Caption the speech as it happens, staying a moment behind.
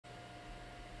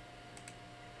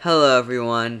Hello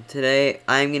everyone, today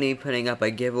I'm going to be putting up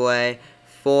a giveaway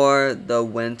for the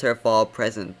Winterfell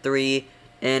Present 3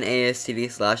 in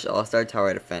ASTD / All-Star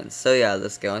Tower Defense. So yeah,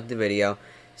 let's get on with the video.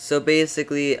 So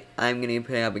basically, I'm going to be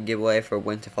putting up a giveaway for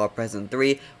Winterfell Present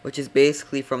 3, which is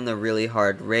basically from the really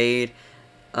hard raid.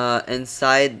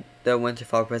 Inside the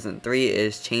Winterfell Present 3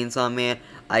 is CHAINSAWMAN.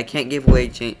 I can't give away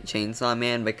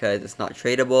CHAINSAWMAN because it's not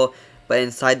tradable, but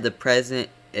inside the present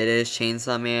it is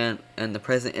CHAINSAWMAN, and the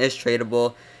present is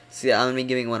tradable. So yeah, I'm going to be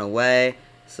giving one away.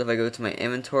 So if I go to my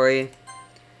inventory,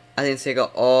 I can see I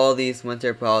got all these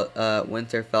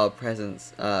Winterfell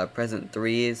presents, present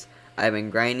 3s I've been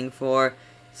grinding for.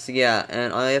 So yeah,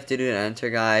 and all you have to do to enter,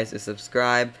 guys, is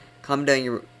subscribe. Comment down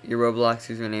your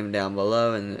Roblox username down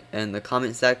below in the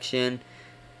comment section,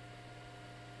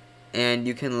 and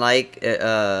you can like it,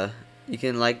 you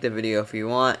can like the video if you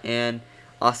want, and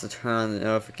also turn on the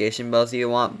notification bells if you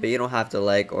want, but you don't have to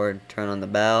like or turn on the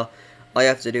bell. All you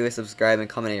have to do is subscribe and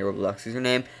comment your Roblox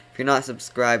username. If you're not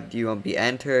subscribed, you won't be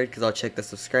entered because I'll check the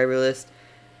subscriber list.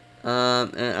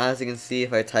 And as you can see,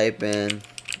 if I type in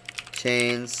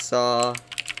CHAINSAWMAN,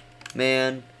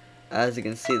 as you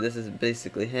can see, this is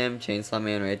basically him,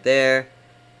 CHAINSAWMAN right there.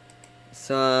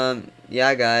 So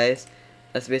yeah, guys,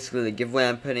 that's basically the giveaway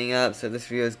I'm putting up. So if this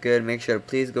video is good, make sure to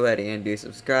please go ahead and do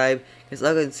subscribe, because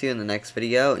I'll go and see you in the next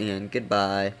video, and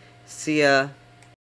goodbye. See ya.